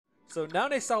So now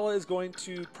Naysala is going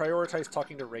to prioritize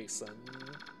talking to Reyson.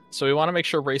 So we want to make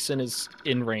sure Reyson is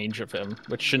in range of him,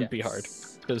 which shouldn't be hard,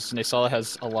 because Naysala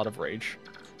has a lot of rage.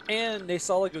 And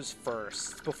Naysala goes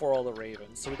first before all the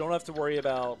Ravens, so we don't have to worry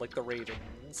about like the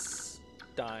Ravens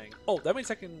dying. Oh, that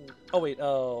means I can. Oh wait,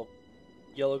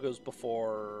 yellow goes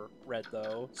before red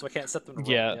though, so I can't set them to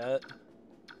run yet.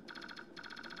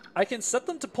 I can set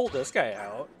them to pull this guy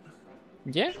out.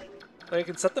 Yeah. Like I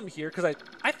can set them here because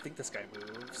I think this guy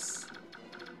moves.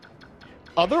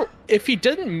 If he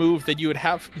didn't move, then you'd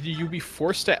be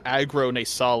forced to aggro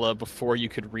Naysala before you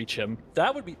could reach him.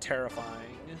 That would be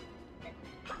terrifying.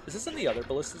 Is this in the other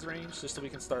ballista's range, just so we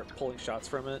can start pulling shots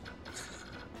from it?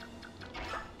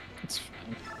 It's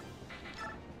fine.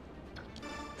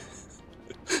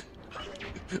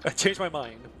 I changed my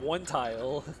mind. One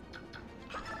tile.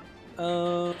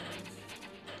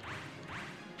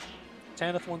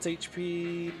 Tanith wants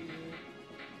HP.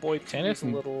 Boyd Tanith a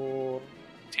little.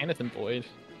 Tanith and Boyd.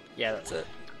 Yeah, that's it.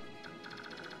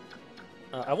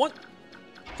 I want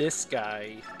this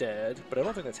guy dead, but I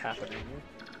don't think that's happening.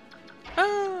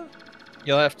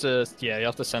 You'll have to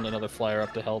send another flyer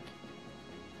up to help.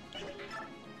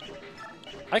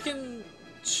 I can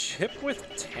chip with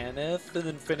Tanith and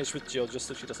then finish with Jill just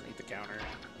so she doesn't eat the counter.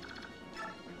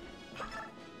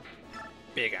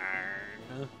 Big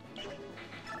Iron.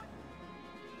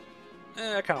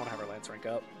 I kind of want to have her Lance rank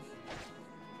up.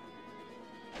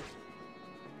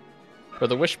 For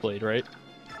the Wishblade, right?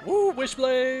 Woo,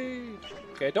 Wishblade!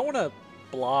 Okay, I don't want to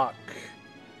block.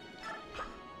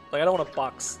 Like, I don't want to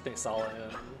box Naysala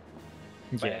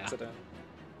in by accident.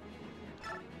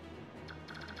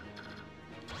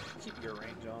 Keep your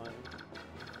range on.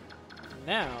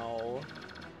 Now...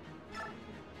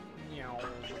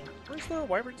 Where's the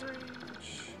Wyvern's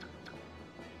range?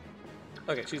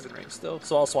 Okay, she's in range still,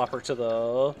 so I'll swap her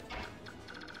to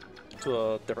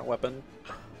a different weapon.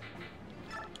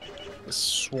 The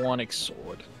Swanic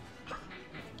Sword.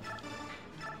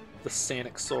 The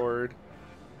Sanic Sword.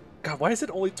 God, why is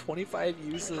it only 25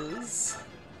 uses?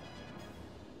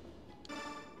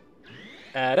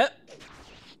 Adept.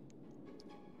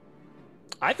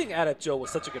 I think Adept Joe was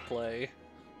such a good play.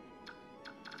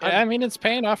 I mean, it's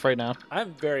paying off right now.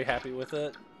 I'm very happy with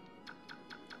it.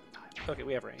 Okay,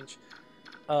 we have range.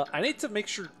 I need to make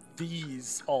sure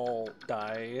these all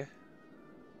die.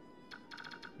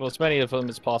 Well, as many of them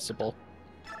as possible.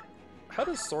 How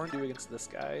does Soren do against this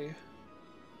guy?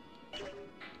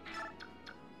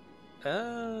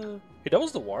 He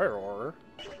doubles the Wire Ore.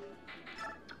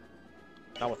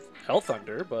 Not with Hell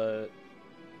Thunder, but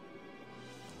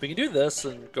we can do this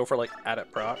and go for like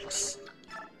Adept procs.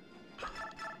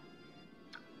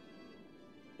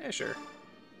 Yeah, sure.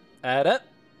 Adept.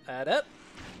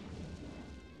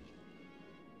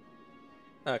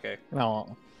 Okay.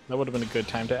 No, that would have been a good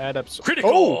time to add up.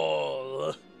 Critical!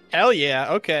 Oh! Hell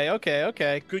yeah!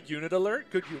 Okay. Good unit alert.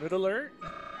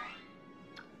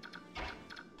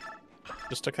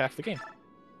 Just took half the game.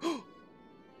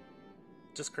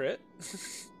 Just crit.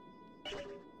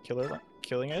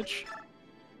 Killing Edge?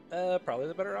 Probably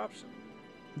the better option.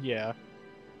 Yeah.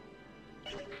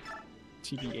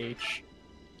 TBH.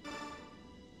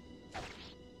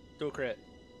 Do a crit.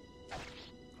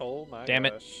 Oh my Damn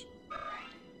gosh. it.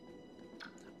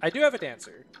 I do have a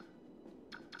dancer.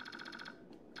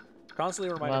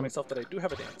 Constantly reminding myself that I do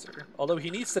have a dancer. Although he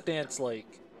needs to dance,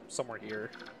 like, somewhere here.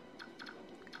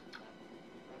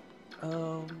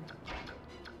 I'm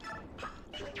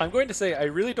going to say I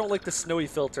really don't like the snowy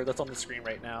filter that's on the screen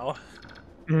right now.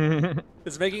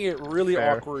 It's making it really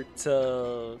awkward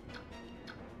to,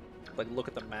 like, look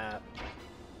at the map.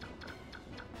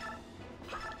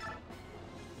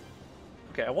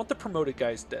 Okay, I want the promoted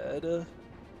guys dead.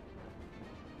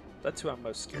 That's who I'm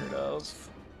most scared of.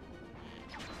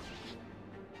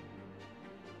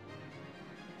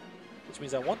 Which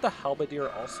means I want the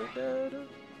Halberdier also dead.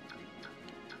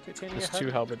 Titania There's two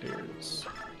Halberdiers.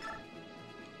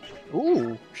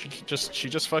 Ooh, she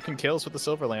just fucking kills with the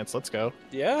Silver Lance. Let's go.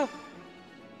 Yeah.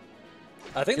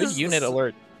 I think this unit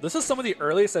alert. This is some of the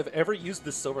earliest I've ever used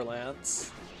this Silver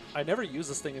Lance. I never use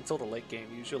this thing until the late game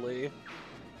usually.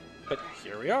 But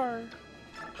here we are.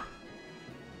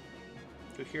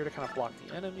 Go here to kind of block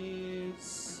the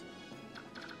enemies.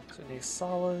 So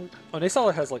Naysala. Oh,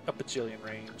 Naysala has like a bajillion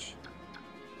range.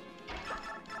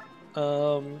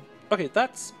 Okay,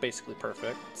 that's basically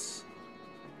perfect.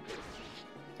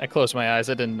 I closed my eyes.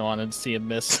 I didn't want to see him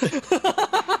miss.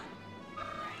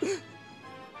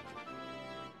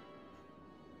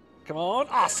 Come on,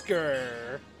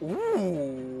 Oscar!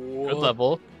 Ooh! Good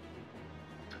level.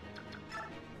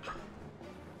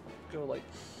 Go like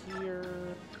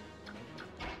here.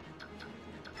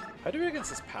 How do we against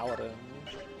this paladin?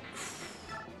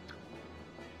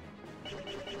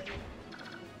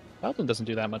 Paladin doesn't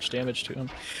do that much damage to him.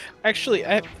 Actually,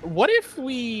 what if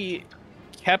we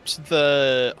kept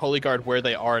the Holy Guard where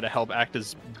they are to help act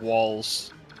as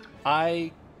walls?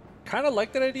 I kind of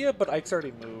like that idea, but Ike's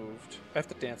already moved. I have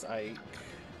to dance Ike.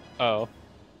 Oh.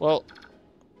 Well,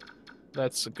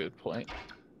 that's a good point.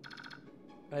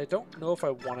 I don't know if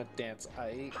I want to dance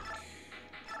Ike.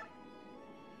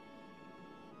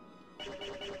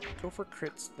 Go for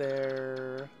crits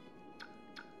there.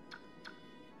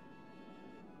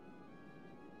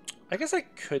 I guess I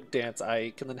could dance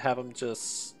Ike and then have him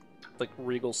just, like,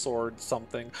 Regal Sword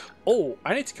something. Oh,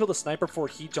 I need to kill the sniper before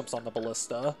he jumps on the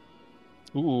ballista.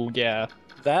 Ooh, yeah.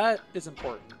 That is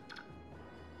important.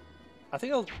 I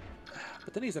think I'll...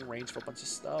 But then he's in range for a bunch of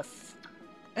stuff.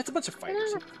 It's a bunch of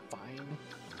fighters. Fine.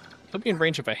 He'll be in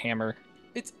range of a hammer.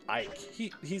 It's Ike.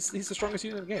 He's the strongest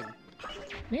unit in the game.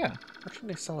 Yeah.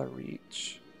 Actually, Naysala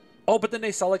reach. Oh, but then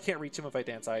Naysala can't reach him if I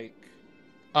dance Ike.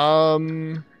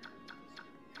 I'd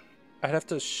have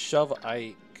to shove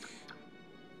Ike.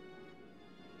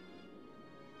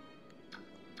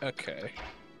 Okay.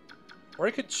 Or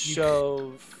I could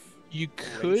shove... You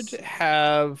could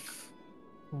have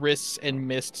Riss and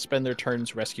Mist spend their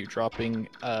turns rescue dropping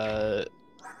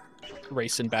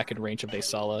Reyson back in range of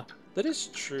Naysala. That is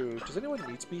true. Does anyone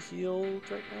need to be healed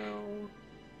right now?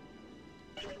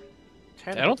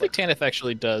 I don't think Tanith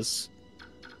actually does.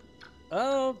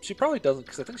 She probably doesn't,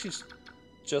 because I think she's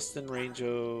just in range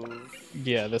of...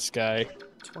 Yeah, this guy.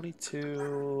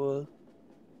 22...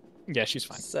 Yeah, she's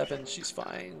fine. 7, she's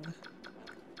fine.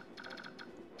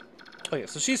 Okay,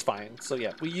 so she's fine. So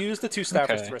yeah, we use the 2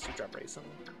 staffers to rescue drop Reyson.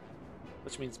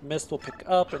 Which means Mist will pick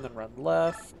up and then run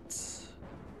left.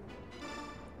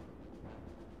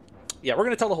 Yeah, we're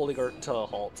going to tell the Holy Guard to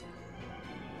halt.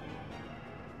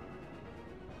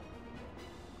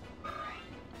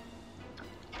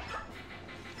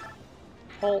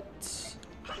 Halt.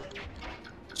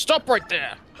 Stop right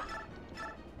there!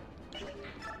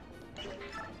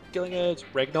 Killing Edge.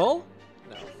 Regnal?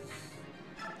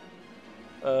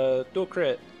 No. Dual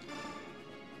crit.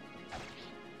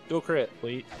 Dual crit.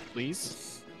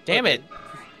 Please? Damn it!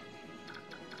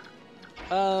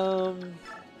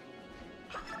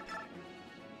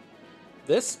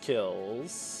 This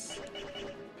kills.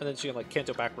 And then she can, like,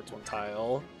 Canto backwards 1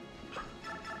 tile.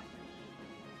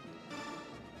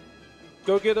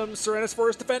 Go get him, Serenus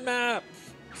Forest defend map!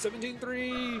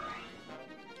 17-3!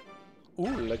 Ooh,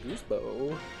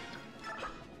 Laguzbo.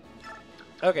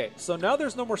 Okay, so now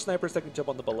there's no more snipers that can jump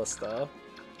on the ballista.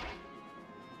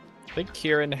 I think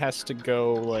Kieran has to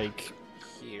go, like...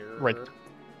 Here.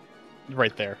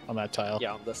 Right there, on that tile.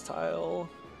 Yeah, on this tile.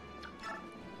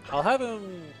 I'll have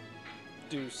him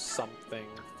do something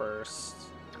first.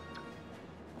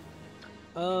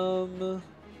 Oh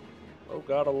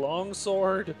god, a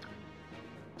longsword!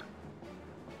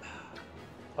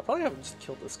 I'll probably have him just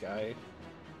kill this guy.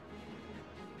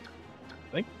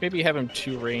 I think maybe have him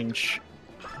 2 range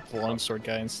the longsword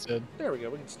guy instead. There we go,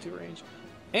 we can just 2 range.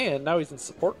 And now he's in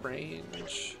support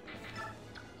range.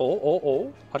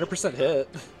 Oh. 100% hit.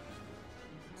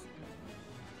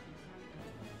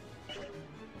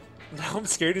 Now I'm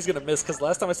scared he's gonna miss, because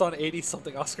last time I saw an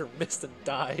 80-something Oscar missed and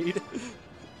died.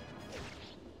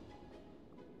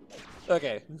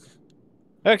 Okay.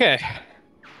 Okay.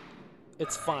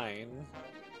 It's fine.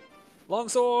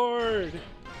 Longsword!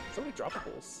 So many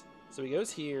droppables. So he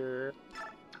goes here.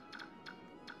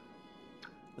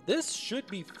 This should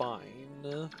be fine.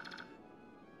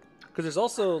 Because there's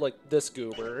also, like, this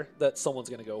goober that someone's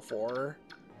going to go for.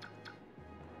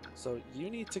 So you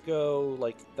need to go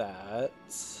like that.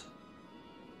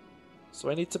 So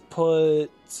I need to put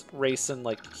Reyson,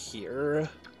 like, here.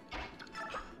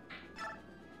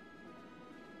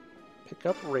 Pick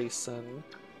up Reyson.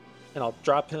 And I'll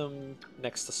drop him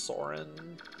next to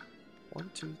Soren. 1,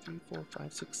 2, 3, 4,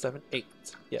 5, 6, 7, 8.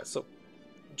 Yeah, so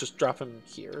just drop him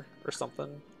here or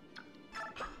something.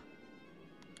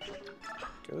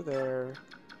 Go there.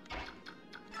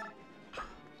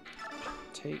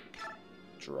 Take,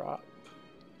 drop.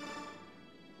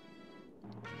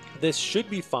 This should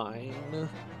be fine.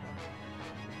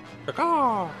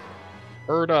 Caw!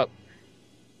 Bird up.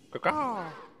 Caw!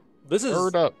 This is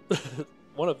Bird up.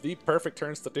 one of the perfect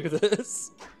turns to do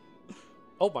this.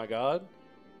 Oh my god.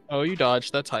 Oh, you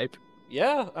dodged. That's hype.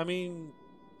 Yeah, I mean,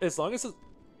 as long as it's...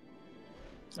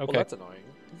 Okay. Well, that's annoying.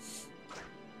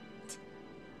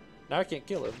 Now I can't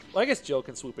kill him. Well, I guess Jill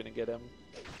can swoop in and get him.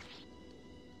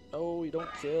 Oh, you don't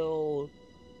kill.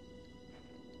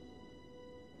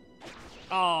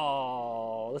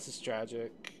 Oh, this is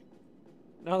tragic.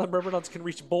 Now the Myrmidons can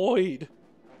reach Boyd.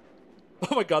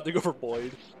 Oh my god, they go for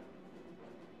Boyd.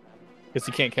 Because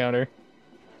he can't counter.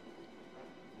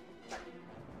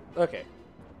 Okay.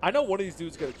 I know one of these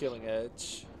dudes got a killing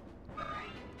edge.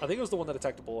 I think it was the one that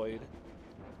attacked Boyd.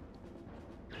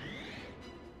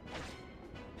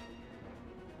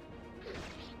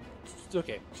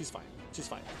 Okay, she's fine. She's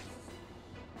fine.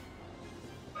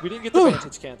 We didn't get the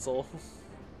vantage cancel.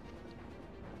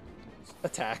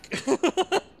 Attack.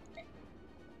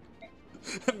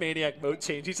 Maniac mode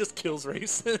change. He just kills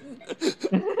Reyson.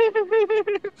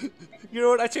 You know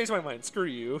what? I changed my mind. Screw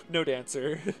you. No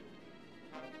dancer.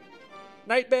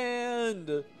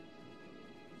 Nightband!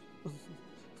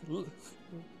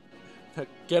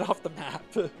 Get off the map.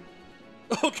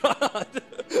 Oh god!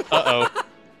 Uh-oh.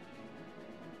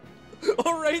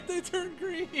 Alright, they turn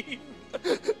green!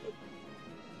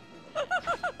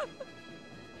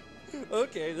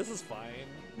 Okay, this is fine.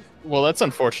 Well, that's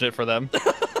unfortunate for them.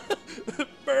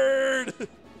 Bird!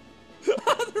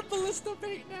 They're Ballista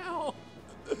bait now!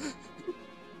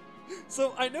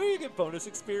 So, I know you get bonus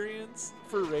experience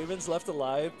for Ravens left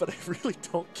alive, but I really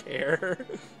don't care.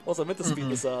 Also, I meant to speed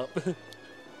this up.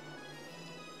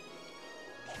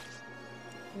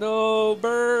 No,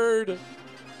 bird!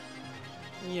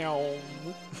 Meow.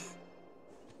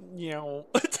 Meow.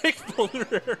 Take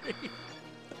vulnerary.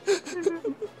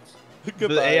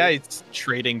 Goodbye. The AI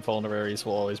trading vulneraries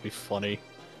will always be funny.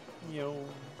 Meow.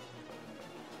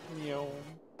 Meow.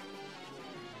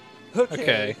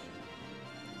 Okay.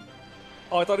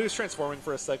 Oh, I thought he was transforming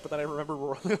for a sec, but then I remember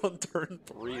we're only on turn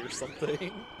 3 or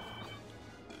something.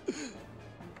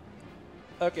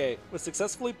 Okay, we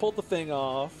successfully pulled the thing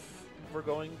off. We're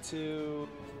going to...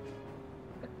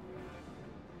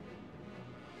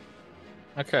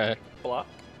 Okay. block.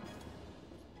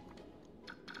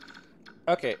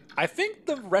 Okay, I think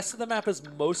the rest of the map is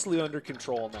mostly under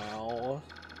control now.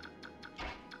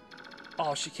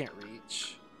 Oh, she can't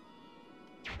reach.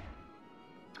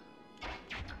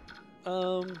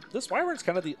 This Wyvern's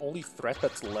kind of the only threat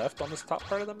that's left on this top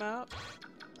part of the map.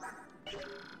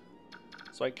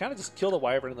 So I kind of just kill the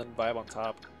Wyvern and then vibe on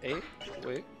top. Hey,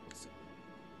 wait.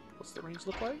 What's the range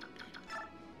look like?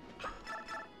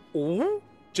 Ooh,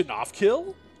 Janov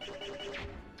kill?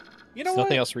 You know Is what?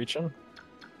 nothing else reaching?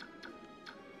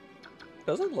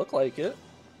 Doesn't look like it.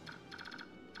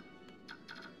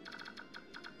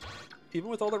 Even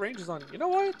with all the ranges on. You know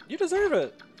what? You deserve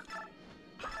it.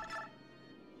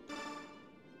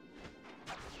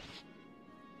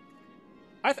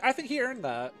 I think he earned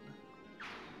that.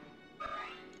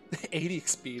 80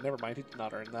 XP. Never mind, he did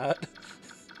not earn that.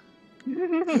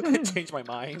 I changed my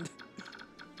mind.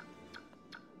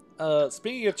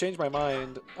 Speaking of change my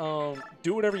mind,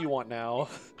 do whatever you want now.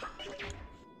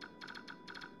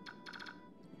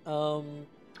 I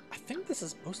think this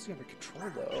is mostly under control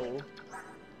though.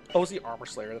 Oh, it was the Armor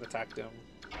Slayer that attacked him.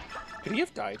 Could he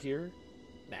have died here?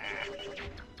 Nah.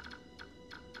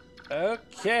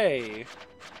 Okay.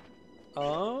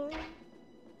 I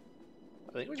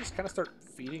think we just kind of start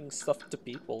feeding stuff to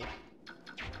people.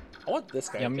 I want this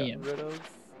guy gotten rid of.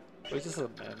 Oh, he's just a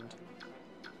mend.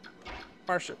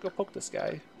 Marsha, go poke this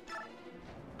guy.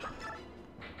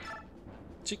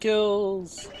 She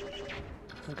kills.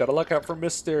 Gotta look out for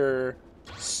Mr.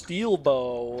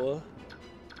 Steelbow.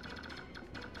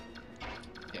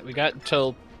 Yeah, we got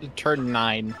till turn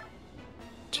 9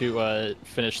 to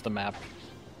finish the map.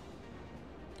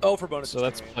 Oh, for bonus. So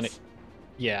that's plenty.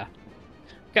 Yeah.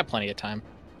 Got plenty of time.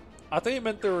 I thought you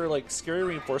meant there were like scary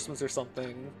reinforcements or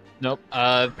something. Nope.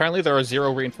 Apparently there are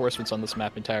 0 reinforcements on this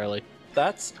map entirely.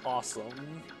 That's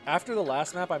awesome. After the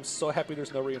last map, I'm so happy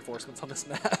there's no reinforcements on this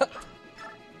map.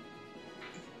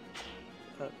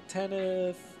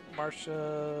 Tanith,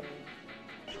 Marsha.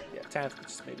 Yeah, Tanith could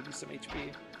just maybe use some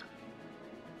HP.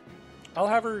 I'll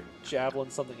have her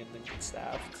javelin something and then get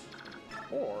staffed.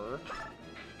 Or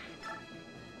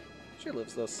she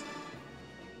lives this.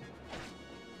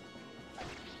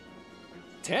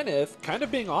 Tanith kind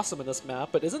of being awesome in this map,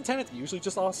 but isn't Tanith usually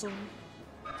just awesome?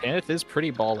 Tanith is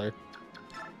pretty baller.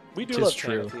 We do love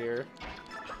Tanith here.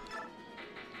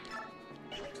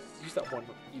 Use that one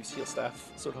use heal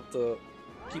staff, so I don't have to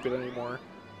keep it anymore.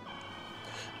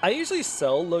 I usually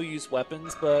sell low use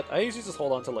weapons, but I usually just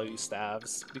hold on to low use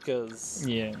staves because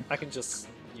I can just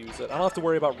use it. I don't have to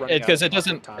worry about running out because it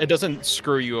doesn't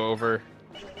screw you over.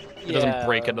 It doesn't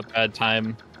break at a bad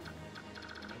time.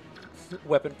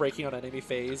 Weapon breaking on enemy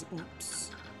phase.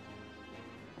 Oops.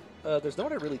 There's no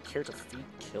one I really care to feed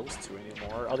kills to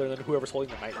anymore, other than whoever's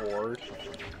holding the Night Ward.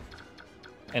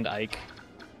 And Ike.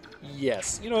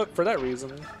 Yes. You know what? For that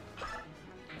reason.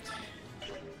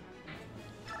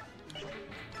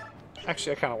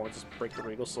 Actually, I kind of want to just break the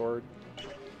Regal Sword.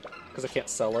 Because I can't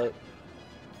sell it.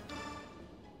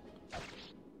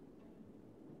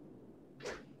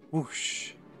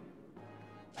 Whoosh.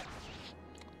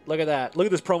 Look at that. Look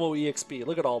at this promo EXP.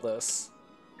 Look at all this.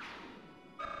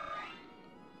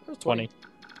 That was 20.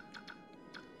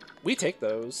 We take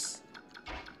those.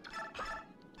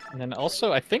 And then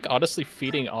also, I think honestly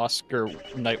feeding Oscar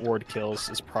Night Ward kills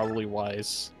is probably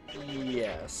wise.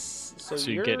 Yes. So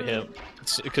you get him.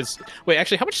 Because wait,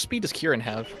 actually, how much speed does Kieran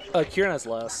have? Kieran has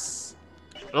less.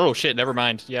 Oh shit! Never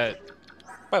mind. Yeah.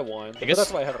 By 1. I guess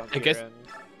that's why I have it on Kieran.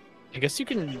 I guess you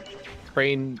can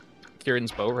train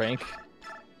Kieran's bow rank.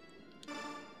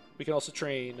 We can also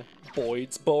train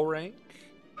Boyd's bow rank.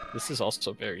 This is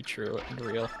also very true and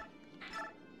real.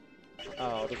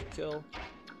 Oh, doesn't kill.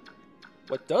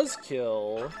 What does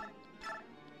kill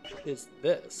is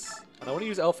this. And I want to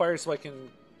use Elfire so I can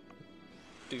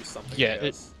do something.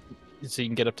 Yeah, so you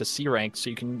can get up to C rank, so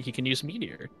he can use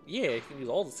Meteor. Yeah, he can use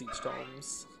all the Siege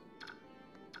Tomes.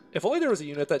 If only there was a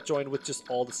unit that joined with just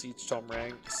all the Siege Tome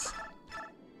ranks.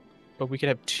 But we could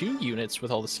have 2 units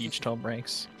with all the Siege Tome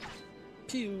ranks.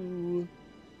 Pew.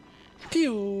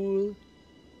 Pew.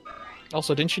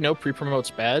 Also, didn't you know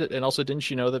pre-promote's bad? And also, didn't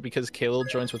you know that because Khalil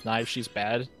joins with knives, she's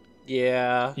bad?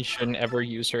 Yeah. You shouldn't ever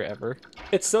use her ever.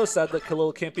 It's so sad that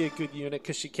Khalil can't be a good unit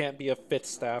because she can't be a 5th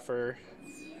staffer.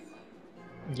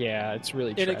 Yeah, it's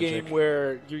really in tragic. a game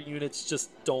where your units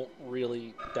just don't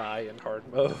really die in hard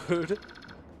mode.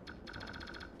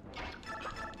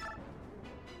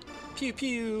 Pew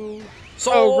pew.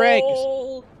 Soul. Oh, Reg.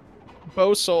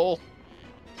 Bow soul.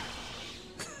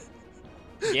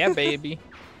 Yeah, baby.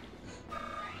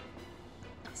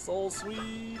 Soul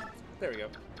sweet. There we go.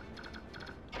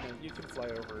 And then you can fly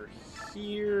over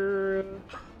here.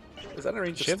 Is that in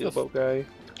range of steel boat guy?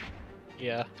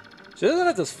 Yeah. She doesn't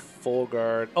have this full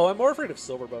guard. Oh, I'm more afraid of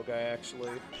silver bow guy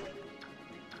actually.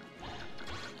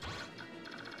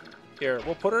 Here,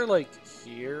 we'll put her like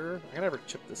here. I'm gonna have her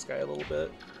chip this guy a little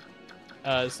bit.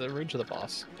 Is the range of the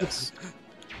boss? Yes.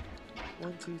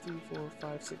 1, 2, 3, 4,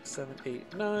 5, 6, 7,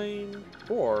 8, 9.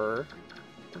 Or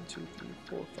 1, 2, 3,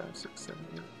 4, 5, 6, 7,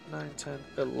 8, 9, 10,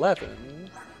 11.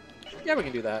 Yeah, we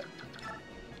can do that.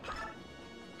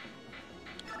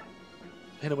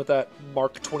 Hit him with that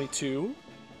Mark 22.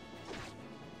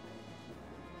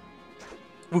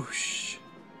 Whoosh.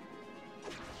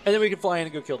 And then we can fly in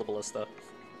and go kill the ballista.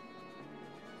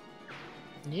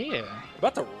 Yeah. We're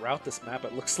about to route this map,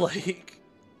 it looks like.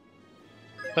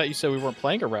 I thought you said we weren't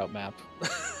playing a route map.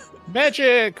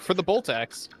 Magic for the bolt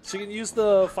axe. So you can use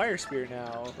the fire spear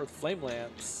now, or the flame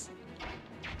lance.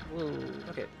 Whoa.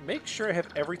 Okay, make sure I have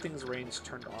everything's range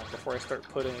turned on before I start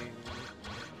putting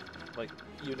like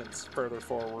units further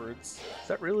forwards. Is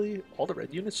that really all the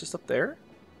red units just up there?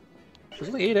 There's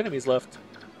only 8 enemies left.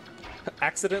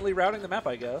 Accidentally routing the map,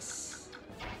 I guess.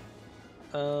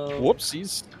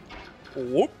 Whoopsies.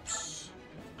 Whoops.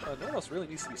 No one else really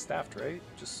needs to be staffed, right?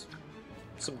 Just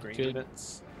some green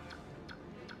units.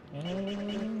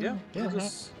 Yeah, we'll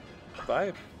just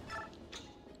vibe.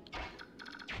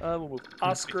 We'll move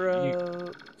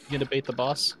Oscar. You gonna bait the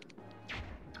boss?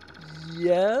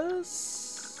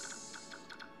 Yes.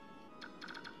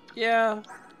 Yeah.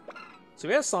 So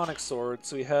he has Sonic Sword,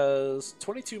 so he has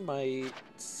 22 might.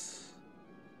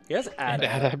 He has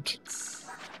Adapt.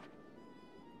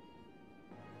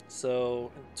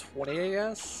 So 20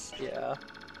 AS? Yeah.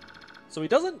 So he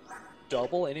doesn't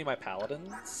double any of my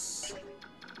paladins.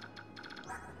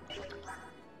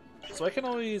 So I can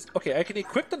always... Okay, I can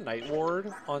equip the Night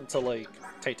Ward onto, like,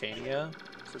 Titania.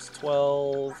 So it's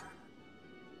 12.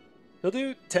 He'll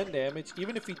do 10 damage,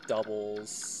 even if he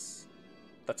doubles.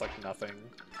 That's, like, nothing.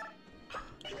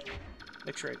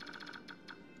 Make sure I...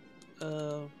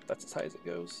 that's as high as it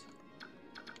goes.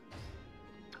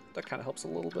 That kind of helps a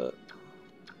little bit.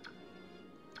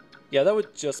 Yeah, that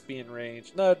would just be in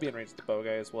range. No, it'd be in range of the bow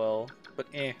guy as well. But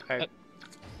I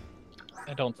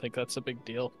don't think that's a big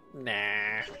deal.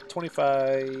 Nah.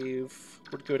 25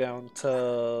 would go down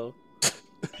to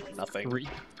nothing. 3.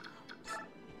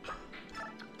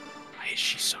 Why is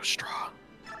she so strong?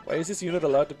 Why is this unit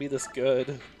allowed to be this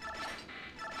good?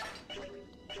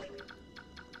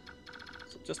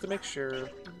 So just to make sure. 1,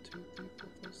 2, 3, 4,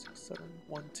 5, 6, 7,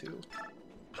 1, 2.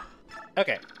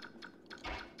 Okay.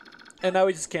 And now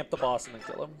we just camp the boss and then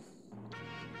kill him.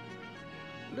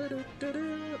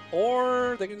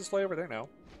 Or they can just fly over there now.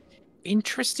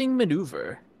 Interesting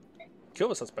maneuver. Kill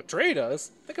us has betrayed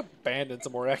us. I think abandoned's a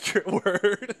more accurate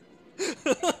word.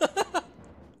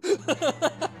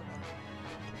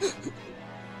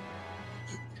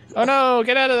 Oh no,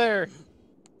 get out of there!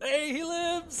 Hey, he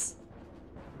lives!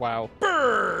 Wow.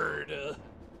 Bird!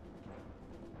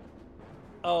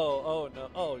 Oh no.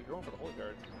 Oh, you're going for the Holy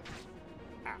Guard.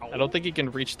 Ow. I don't think he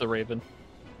can reach the Raven.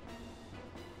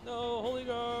 No, Holy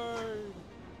Guard!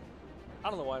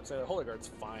 don't know why I'm saying that. Holy Guard's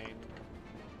fine.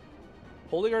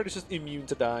 Holy Guard is just immune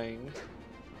to dying.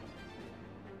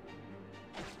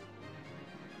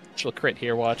 She'll crit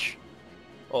here, watch.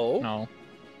 Oh? No.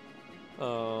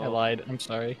 Oh. I lied. I'm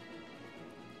sorry.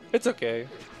 It's okay.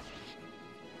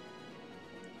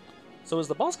 So is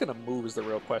the boss gonna move is the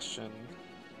real question.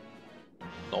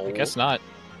 No. I guess not.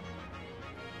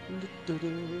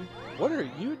 What are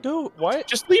you doing? Why?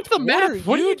 Just leave the map!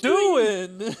 What are you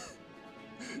doing?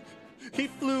 He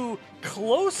flew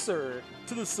closer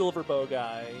to the silver bow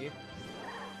guy.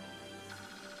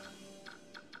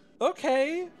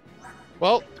 Okay.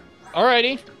 Well,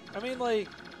 alrighty. I mean, like,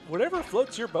 whatever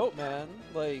floats your boat, man.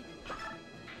 Like,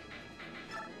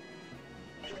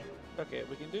 okay,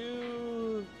 we can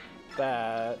do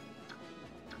that.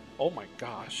 Oh my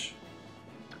gosh.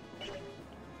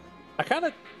 I kind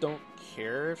of don't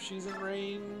care if she's in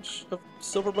range of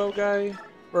silver bow guy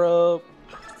or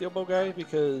steel bow guy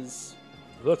because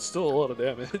that's still a lot of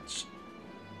damage.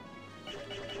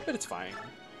 But it's fine.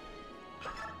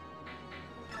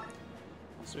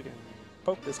 So we can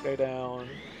poke this guy down.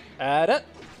 Add it.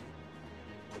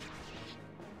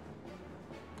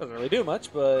 Doesn't really do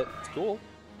much, but it's cool.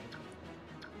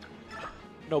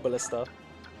 No ballista.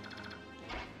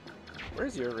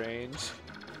 Where's your range?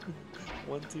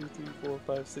 1, 2, 3, 4,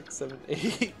 5, 6, 7,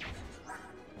 8.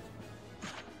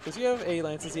 Does you have 8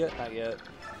 lances yet? Not yet.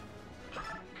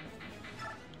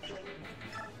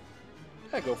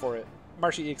 Yeah, go for it.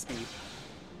 Marshy EXP.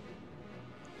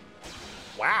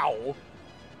 Wow.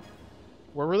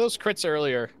 Where were those crits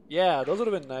earlier? Yeah, those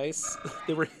would have been nice.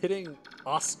 They were hitting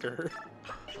Oscar.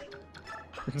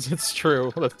 It's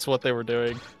true. That's what they were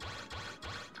doing.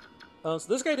 So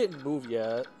this guy didn't move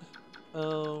yet.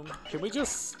 Can we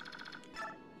just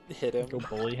hit him? Go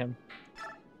bully him.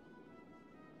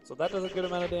 So that does a good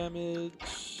amount of damage.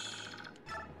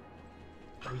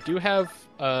 We do have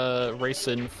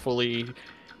Reyson fully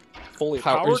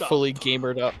Powered up. fully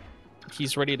gamered up.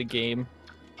 He's ready to game.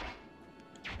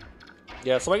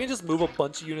 Yeah, so I can just move a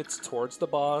bunch of units towards the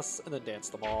boss and then dance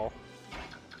them all.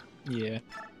 Yeah.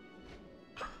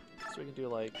 So we can do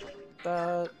like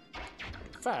that.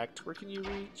 In fact, where can you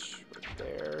reach? Right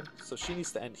there. So she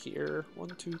needs to end here. 1,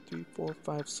 2, 3, 4,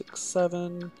 5, 6,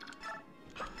 7.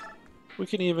 We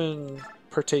can even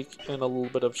partake in a little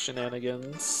bit of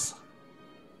shenanigans.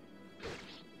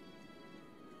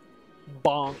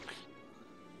 Bonk.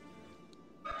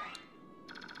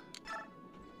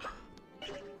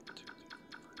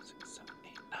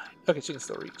 Okay, she can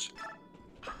still reach.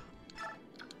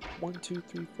 1, 2,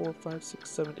 3, 4, 5, 6,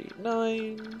 7, 8,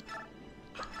 9.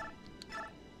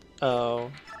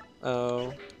 Oh.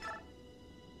 Oh.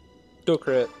 Go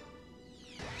crit.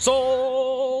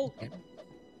 Soul!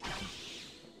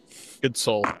 Good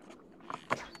soul.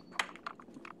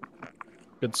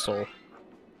 Good soul.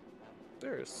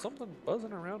 There is something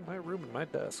buzzing around my room and my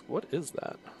desk. What is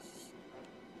that?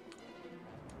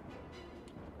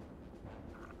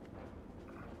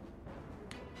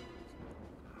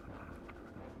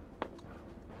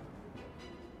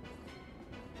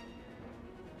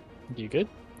 You good?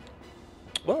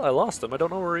 Well, I lost him. I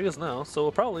don't know where he is now, so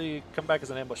he'll probably come back as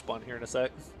an ambush spawn here in a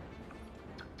sec.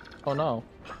 Oh no.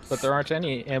 But there aren't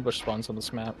any ambush spawns on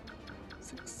this map.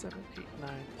 6, 7, 8,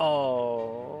 9.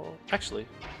 Oh, actually,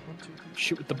 1, 2, 3,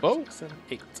 Shoot with the bow? 6, 7,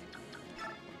 8.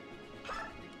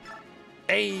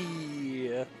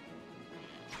 Hey!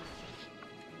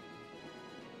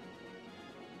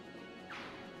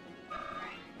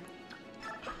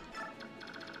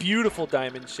 Beautiful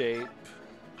diamond shape.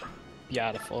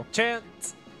 Beautiful. Chant!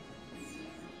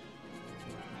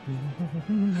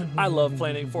 I love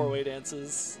planning four-way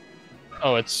dances.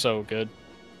 Oh, it's so good.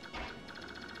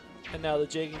 And now the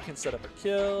Jagan can set up a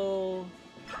kill.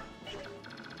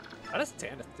 How does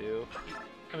Tanith do?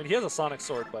 I mean, he has a Sonic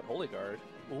Sword, but Holy Guard.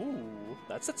 Ooh,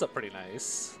 that sets up pretty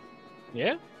nice.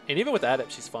 Yeah? And even with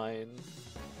Adept, she's fine.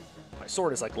 My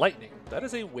sword is like lightning. That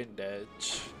is a wind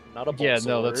edge, not a bolt Yeah, sword.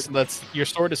 no, that's your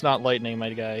sword is not lightning,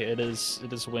 my guy. It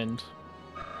is wind.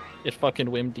 It fucking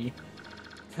windy.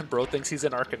 And bro thinks he's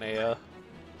in Arcanea.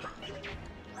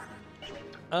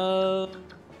 I'm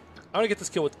gonna get this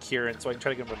kill with Kieran so I can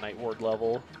try to get him to Night Ward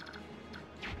level.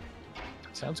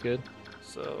 Sounds good.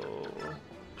 So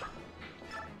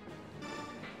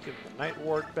give him the Night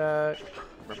Ward back.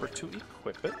 Remember to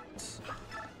equip it.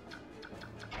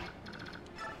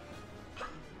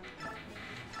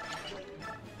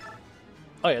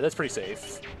 Oh yeah, that's pretty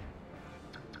safe.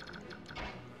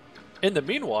 In the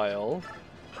meanwhile...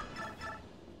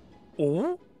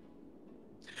 Oh?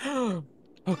 Oh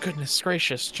goodness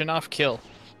gracious, Janov kill.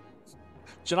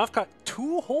 Janov got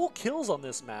 2 whole kills on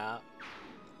this map.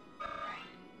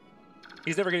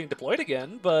 He's never getting deployed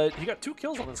again, but he got 2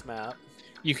 kills on this map.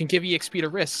 You can give EXP to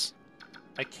Riss.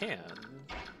 I can.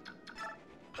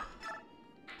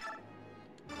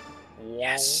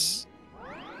 Yes.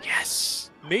 Yes.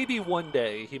 Maybe one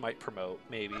day he might promote.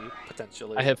 Maybe.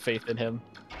 Potentially. I have faith in him.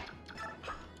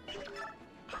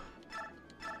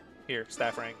 Here,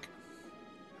 staff rank.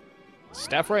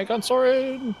 Staff rank on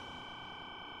Soren.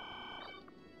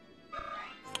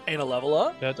 And a level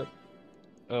up.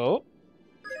 Oh.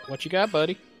 What you got,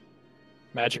 buddy?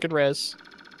 Magic and res.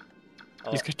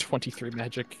 Oh. He's got 23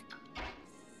 magic.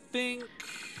 Think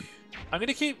I'm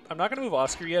not gonna move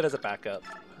Oscar yet as a backup.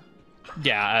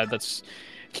 Yeah, that's.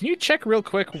 Can you check real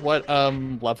quick what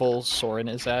level Soren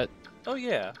is at? Oh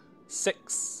yeah,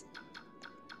 6.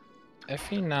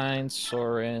 FE9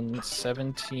 Soren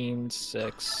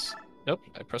 17.6. Nope,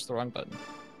 I pressed the wrong button.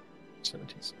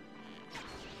 17.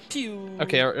 Pew.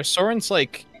 Okay, Soren's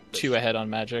like 2 ahead on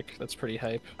magic. That's pretty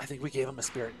hype. I think we gave him a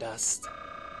spirit dust.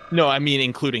 No, I mean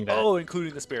including that. Oh,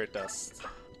 including the spirit dust.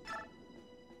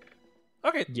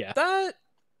 Okay, yeah. That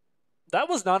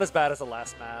was not as bad as the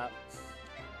last map,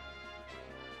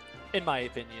 in my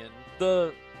opinion.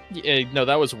 Yeah, no,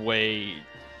 that was way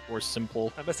more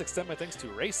simple. I must extend my thanks to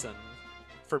Reyson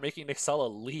for making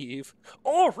Nixala leave.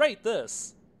 Oh, right,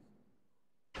 this.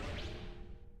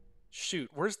 Shoot,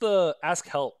 where's the ask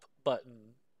help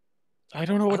button? I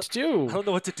don't know what to do. I don't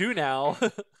know what to do now.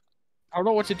 I don't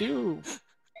know what to do.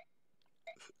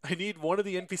 I need one of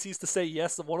the NPCs to say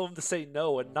yes and one of them to say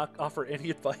no and not offer any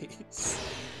advice.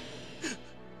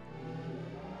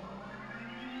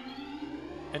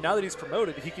 And now that he's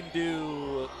promoted, he can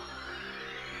do...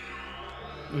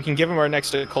 We can give him our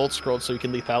next occult scroll so he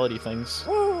can lethality things.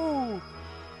 Woo!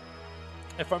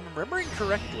 If I'm remembering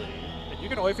correctly, and you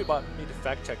can always be about me to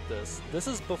fact check this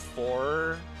is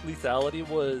before lethality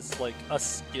was like a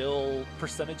skill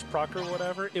percentage proc or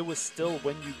whatever. It was still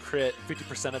when you crit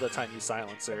 50% of the time you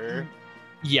silencer.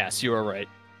 Yes, you are right.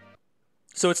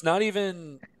 So it's not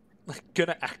even like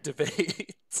gonna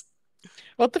activate.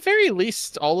 Well, at the very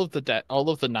least, all of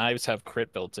the knives have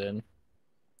crit built in.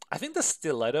 I think the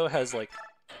stiletto has like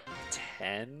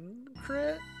 10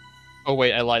 crit. Oh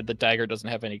wait, I lied. The dagger doesn't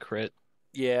have any crit.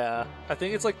 Yeah, I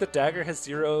think it's like the dagger has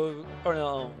 0, or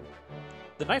no,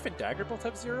 the knife and dagger both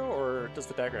have 0, or does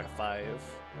the dagger have 5?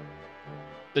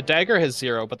 The dagger has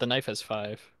 0, but the knife has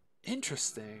 5.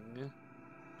 Interesting.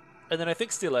 And then I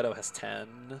think stiletto has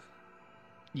 10.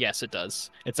 Yes, it does.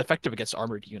 It's effective against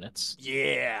armored units.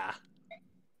 Yeah.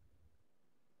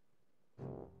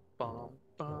 Bum,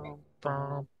 bum,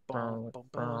 bum, bum,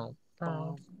 bum,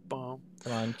 bum, bum,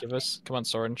 bum. Come on,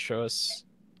 Soren, show us.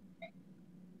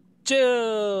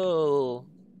 Jill!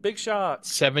 Big shot.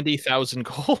 70,000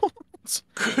 gold.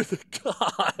 Good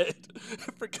God. I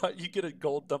forgot you get a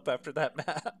gold dump after that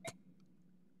map.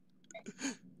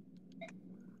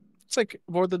 It's like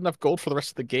more than enough gold for the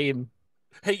rest of the game.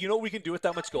 Hey, you know what we can do with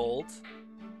that much gold?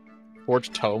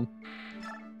 Forged tome.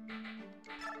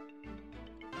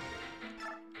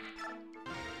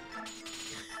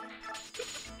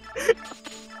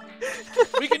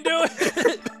 We can do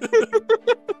it!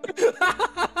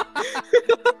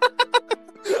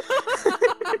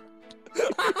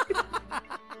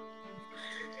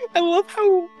 I love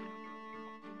how...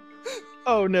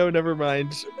 Oh no, never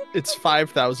mind. It's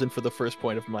 5,000 for the first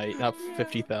point of might, not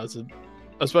 50,000. I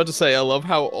was about to say, I love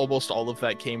how almost all of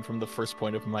that came from the first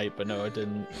point of might, but no, it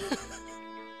didn't.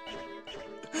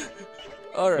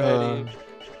 Alrighty.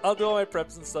 I'll do all my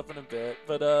preps and stuff in a bit.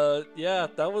 But yeah,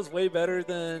 that was way better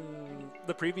than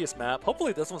the previous map.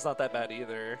 Hopefully this one's not that bad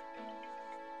either.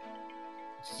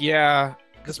 Yeah,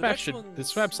 This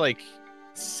map's like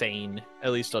sane,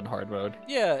 at least on hard mode.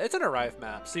 Yeah, it's an arrive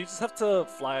map, so you just have to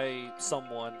fly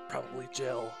someone, probably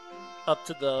Jill, up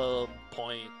to the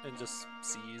point and just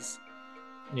seize.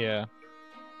 Yeah.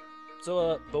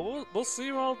 So, but we'll see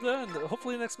you all then.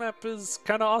 Hopefully next map is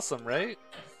kind of awesome, right?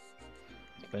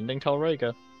 Defending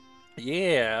Talrega.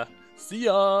 Yeah. See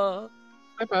ya!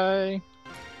 Bye-bye.